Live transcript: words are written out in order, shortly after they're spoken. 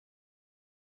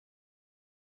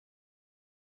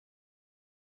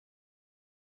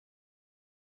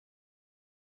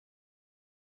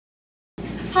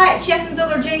Hi, Chef and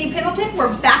Builder Janie Pendleton.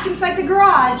 We're back inside the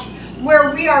garage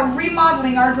where we are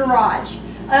remodeling our garage.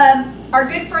 Our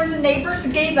good friends and neighbors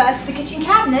gave us the kitchen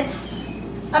cabinets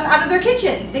out of their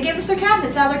kitchen. They gave us their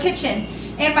cabinets out of their kitchen.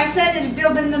 And my son is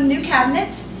building them new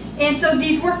cabinets, and so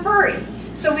these were free.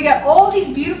 So we got all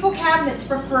these beautiful cabinets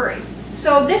for free.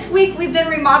 So this week we've been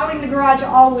remodeling the garage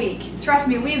all week. Trust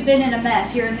me, we've been in a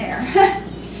mess here and there.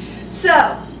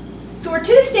 So we're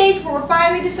to the stage where we're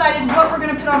finally decided what we're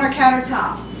going to put on our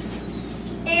countertop.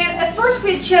 And at first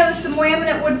we had chose some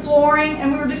laminate wood flooring,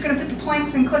 and we were just going to put the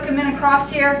planks and click them in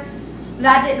across here.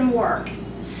 That didn't work.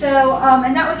 So,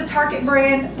 and that was a Target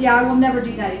brand. Yeah, I will never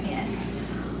do that again.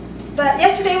 But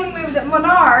yesterday when we was at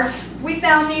Menards, we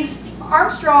found these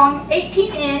Armstrong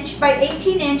 18-inch by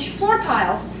 18-inch floor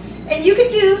tiles. And you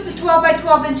could do the 12 by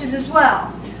 12 inches as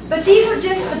well. But these are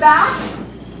just the back,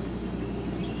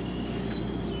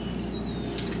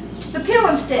 the peel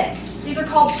and stick. These are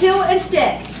called peel and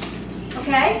stick.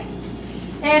 Okay?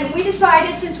 And we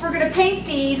decided, since we're going to paint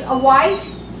these a white,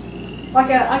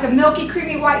 like a milky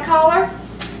creamy white color,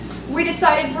 we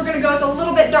decided we're going to go with a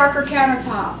little bit darker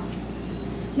countertop.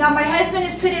 Now my husband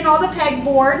has put in all the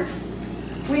pegboard.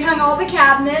 We hung all the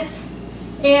cabinets,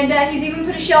 and he's even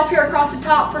put a shelf here across the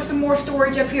top for some more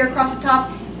storage up here across the top.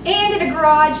 And in a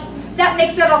garage, that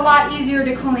makes it a lot easier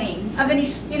to clean. Of any,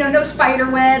 no spider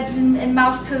webs and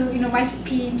mouse poo, mice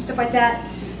pee and stuff like that.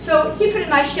 So he put a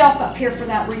nice shelf up here for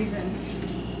that reason.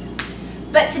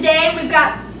 But today we've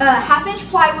got half-inch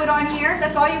plywood on here.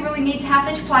 That's all you really need is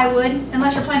half-inch plywood,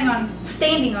 unless you're planning on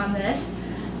standing on this.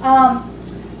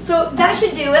 So that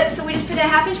should do it. So we just put a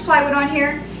half-inch plywood on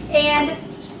here and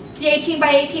the 18 by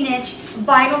 18-inch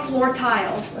vinyl floor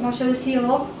tiles. And I'll show this to you a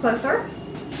little closer.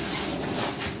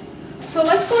 So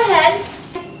let's go ahead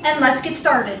and let's get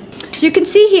started. As you can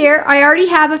see here, I already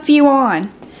have a few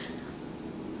on.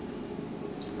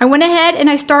 I went ahead and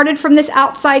I started from this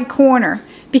outside corner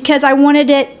because I wanted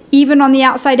it even on the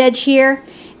outside edge here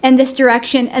and this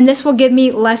direction, and this will give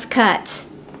me less cuts.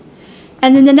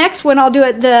 And then the next one I'll do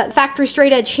it the factory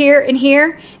straight edge here,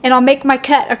 and I'll make my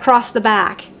cut across the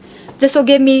back. This will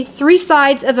give me 3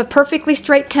 sides of a perfectly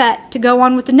straight cut to go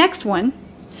on with the next one.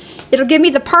 It'll give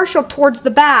me the partial towards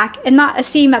the back and not a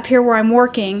seam up here where I'm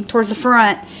working towards the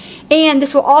front. And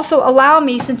this will also allow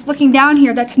me, since looking down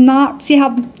here, that's not, see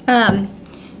how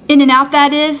in and out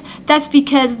that is? That's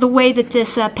because the way that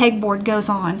this pegboard goes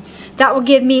on. That will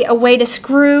give me a way to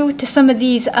screw to some of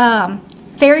these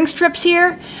fairing strips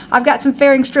here. I've got some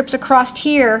fairing strips across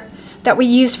here that we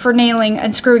use for nailing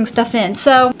and screwing stuff in.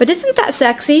 So, but isn't that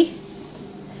sexy?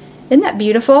 Isn't that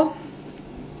beautiful?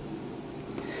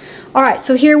 Alright,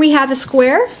 so here we have a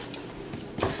square.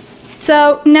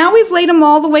 So now we've laid them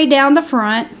all the way down the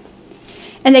front,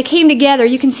 and they came together.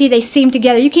 You can see they seam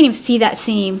together. You can't even see that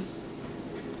seam.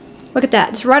 Look at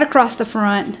that. It's right across the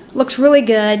front. Looks really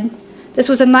good. This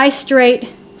was a nice straight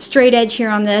edge here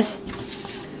on this.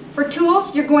 For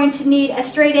tools, you're going to need a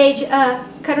straight edge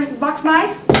cutter box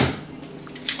knife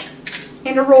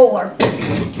and a roller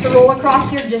to roll across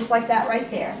here just like that right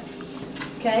there.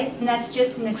 Okay, and that's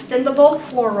just an extendable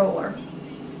floor roller.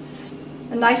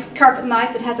 A nice carpet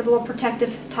knife that has a little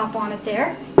protective top on it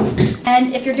there.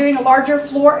 And if you're doing a larger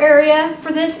floor area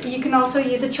for this, you can also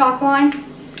use a chalk line.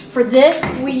 For this,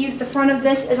 we use the front of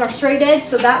this as our straight edge,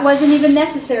 so that wasn't even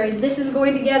necessary. This is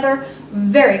going together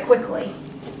very quickly.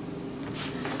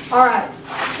 Alright,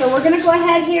 so we're going to go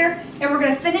ahead here and we're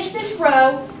going to finish this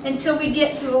row until we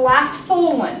get to the last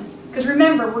full one. Because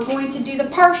remember, we're going to do the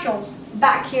partials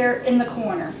back here in the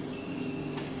corner.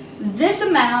 This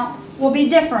amount will be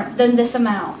different than this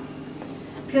amount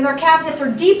because our cabinets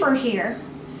are deeper here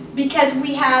because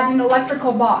we had an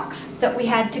electrical box that we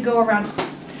had to go around.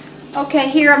 Okay,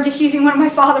 here I'm just using one of my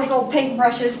father's old paint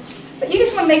brushes, but you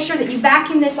just want to make sure that you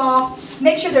vacuum this off.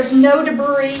 Make sure there's no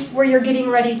debris where you're getting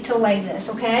ready to lay this,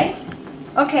 okay?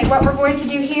 Okay, what we're going to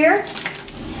do here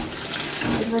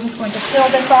is we're just going to fill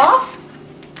this off.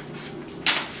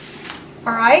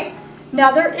 Alright,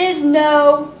 now there is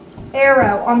no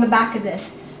arrow on the back of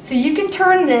this, so you can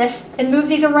turn this and move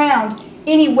these around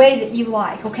any way that you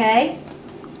like, okay?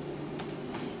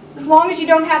 As long as you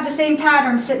don't have the same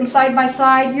pattern sitting side by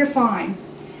side, you're fine.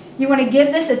 You want to give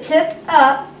this a tip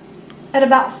up at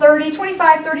about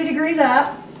 25, 30 degrees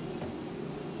up.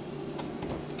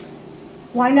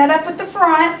 Line that up with the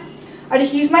front. I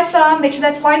just use my thumb, make sure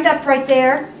that's lined up right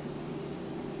there.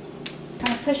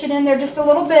 Kind of push it in there just a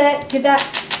little bit. Put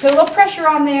a little pressure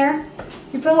on there.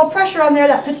 You put a little pressure on there,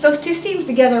 that puts those two seams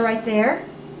together right there.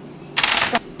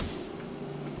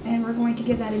 And we're going to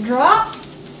give that a drop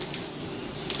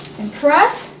and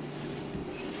press,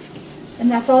 and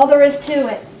that's all there is to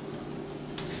it.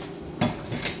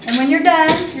 when you're done,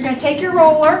 you're going to take your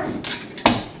roller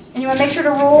and you want to make sure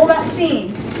to roll that seam.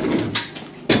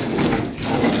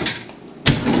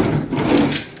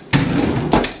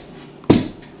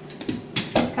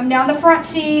 Come down the front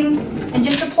seam and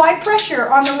just apply pressure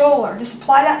on the roller. Just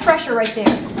apply that pressure right there.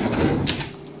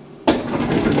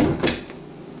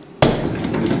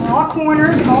 On all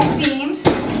corners and all seams.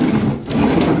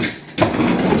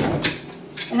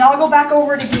 And I'll go back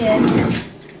over it again.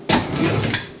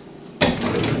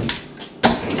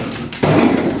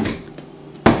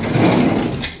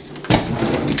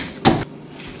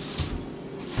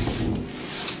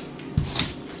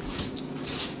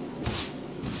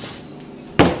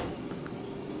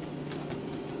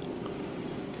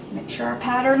 Make sure our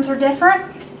patterns are different.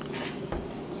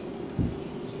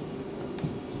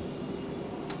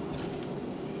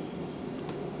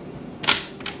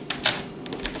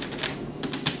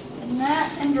 And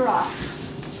that and drop.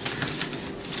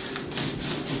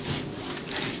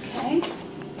 Okay.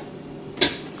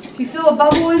 If you feel a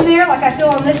bubble in there like I feel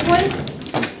on this one,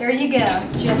 there you go.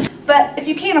 But if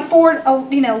you can't afford a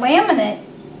laminate,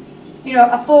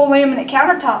 a full laminate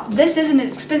countertop, this is an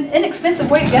inexpensive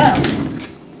way to go.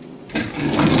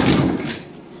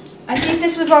 I think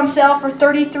this was on sale for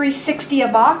 $33.60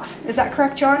 a box. Is that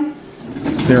correct, John?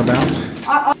 Thereabouts.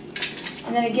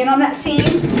 And then again on that seam,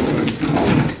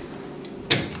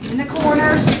 in the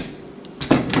corners.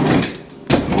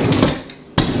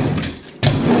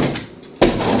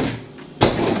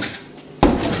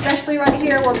 Especially right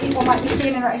here where people might be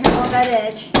standing right here on that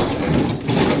edge.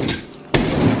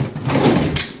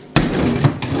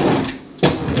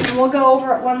 And we'll go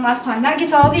over it one last time. That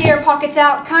gets all the air pockets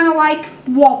out, kind of like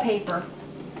wallpaper.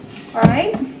 All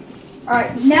right? All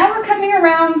right, now we're coming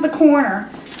around the corner.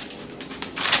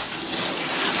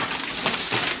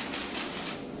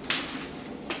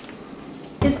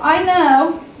 Is I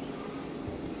know,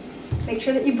 make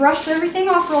sure that you brush everything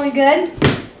off really good.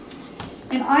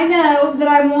 And I know that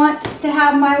I want to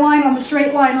have my line on the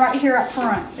straight line right here up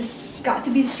front. This has got to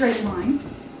be the straight line.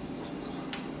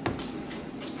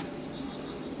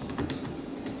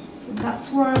 So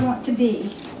that's where I want to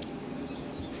be.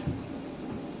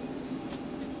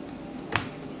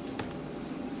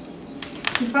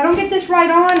 If I don't get this right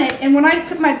on it, and when I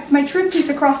put my trim piece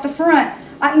across the front,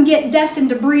 I can get dust and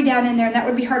debris down in there, and that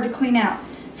would be hard to clean out.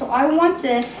 So I want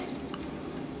this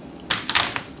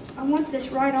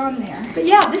right on there. But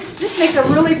yeah, this makes a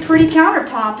really pretty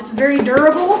countertop. It's very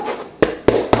durable.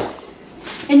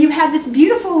 And you have this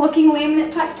beautiful looking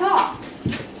laminate type top.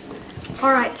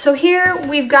 All right, so here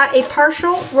we've got a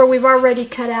partial where we've already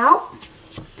cut out.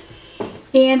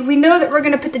 And we know that we're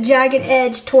going to put the jagged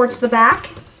edge towards the back.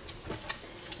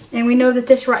 And we know that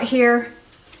this right here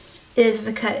is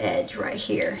the cut edge right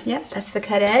here. Yep, that's the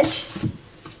cut edge.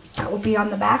 That will be on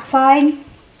the back side.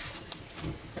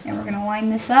 And we're going to line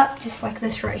this up just like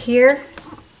this right here.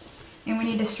 And we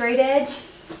need a straight edge.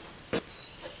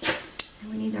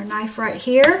 And we need our knife right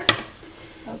here.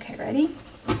 Okay, ready?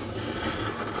 And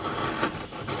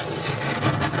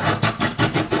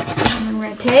then we're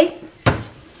going to take,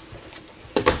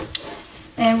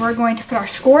 and we're going to put our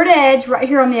scored edge right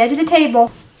here on the edge of the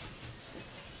table.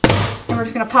 And we're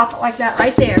just going to pop it like that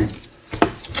right there.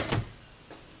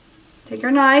 Take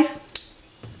our knife.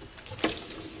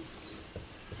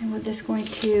 And we're just going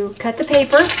to cut the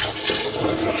paper. Just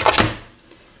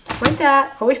like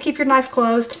that. Always keep your knife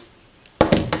closed.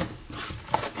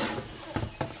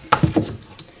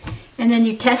 And then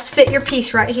you test fit your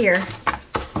piece right here.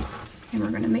 And we're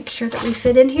going to make sure that we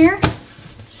fit in here.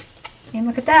 And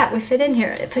look at that. We fit in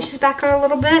here. It pushes back on a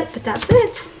little bit, but that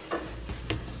fits.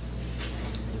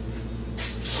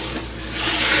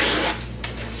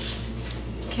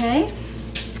 Okay.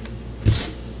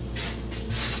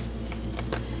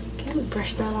 Okay, we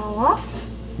brush that all off.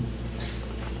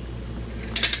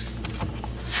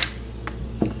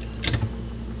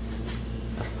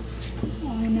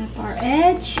 Line up our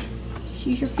edge. Just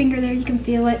use your finger there, you can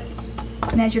feel it.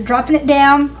 And as you're dropping it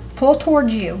down, pull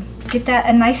towards you. Get that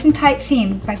a nice and tight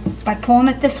seam by pulling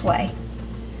it this way.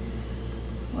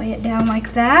 Lay it down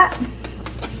like that.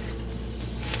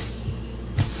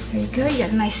 There you go, you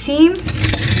got a nice seam.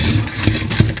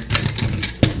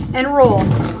 And roll.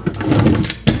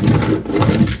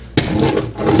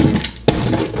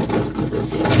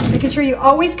 Making sure you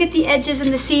always get the edges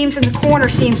and the seams and the corner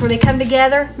seams where they come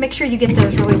together. Make sure you get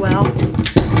those really well.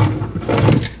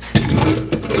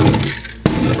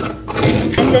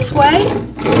 And this way.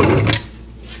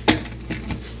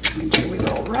 Make sure we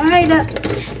roll right up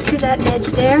to that edge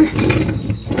there.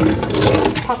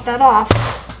 Pop that off.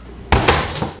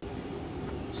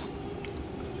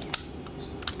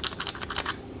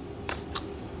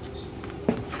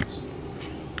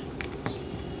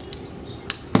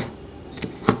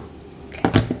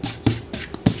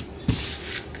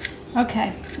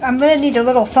 Okay, I'm going to need a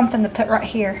little something to put right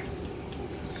here.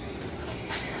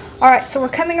 Alright, so we're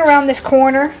coming around this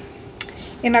corner,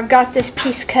 and I've got this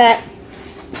piece cut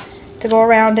to go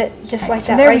around it, just like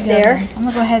that right there. I'm going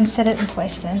to go ahead and set it in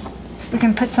place then. We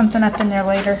can put something up in there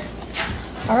later.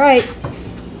 Alright.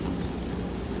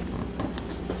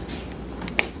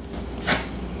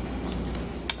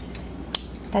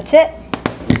 That's it.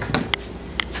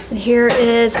 And here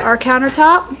is our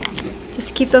countertop. Just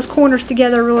to keep those corners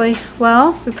together really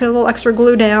well. We put a little extra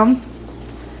glue down.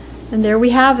 And there we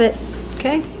have it.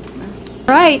 Okay.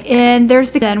 Alright, and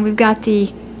there's the then we've got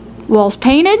the walls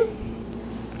painted,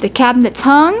 the cabinets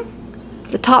hung,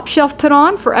 the top shelf put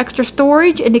on for extra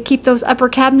storage and to keep those upper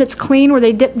cabinets clean where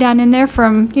they dip down in there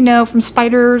from, you know, from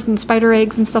spiders and spider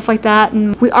eggs and stuff like that.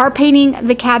 And we are painting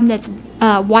the cabinets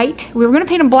white. We were going to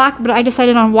paint them black, but I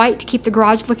decided on white to keep the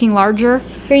garage looking larger.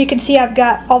 Here you can see I've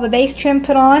got all the base trim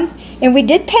put on, and we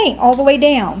did paint all the way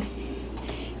down.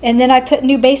 And then I put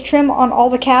new base trim on all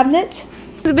the cabinets.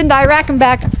 This has been die rack and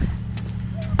back.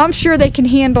 I'm sure they can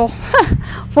handle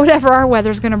whatever our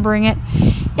weather's going to bring it.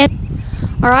 And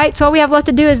alright, so all we have left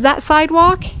to do is that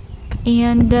sidewalk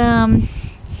and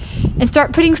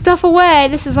start putting stuff away.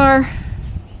 This is our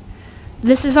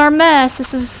mess.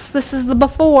 This is the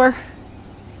before.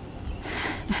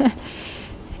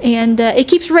 And it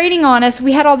keeps raining on us.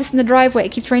 We had all this in the driveway.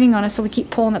 It keeps raining on us, so we keep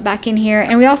pulling it back in here.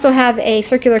 And we also have a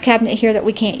circular cabinet here that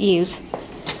we can't use.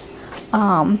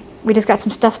 We just got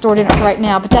some stuff stored in it right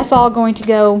now, but that's all going to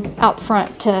go out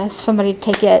front to somebody to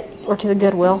take it, or to the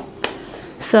Goodwill.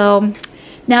 So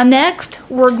now next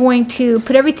we're going to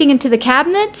put everything into the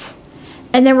cabinets,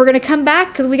 and then we're going to come back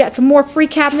because we got some more free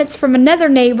cabinets from another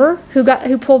neighbor who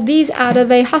pulled these out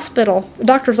of a hospital, a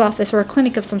doctor's office, or a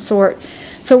clinic of some sort.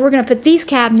 So we're going to put these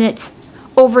cabinets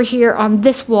over here on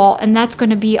this wall, and that's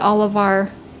going to be all of our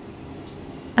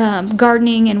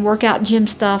gardening and workout gym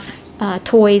stuff,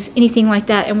 toys, anything like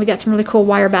that. And we got some really cool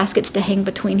wire baskets to hang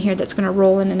between here that's going to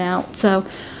roll in and out. So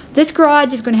this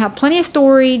garage is going to have plenty of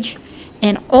storage,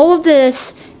 and all of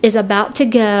this is about to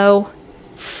go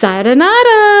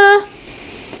sayonara.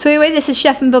 So anyway, this is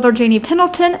Chef and Builder Janie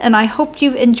Pendleton, and I hope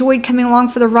you've enjoyed coming along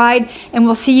for the ride, and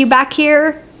we'll see you back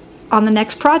here on the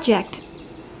next project.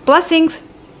 Blessings.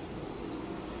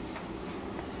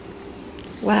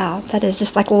 Wow, that is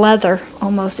just like leather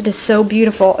almost. It is so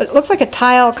beautiful. It looks like a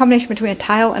tile, a combination between a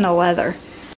tile and a leather.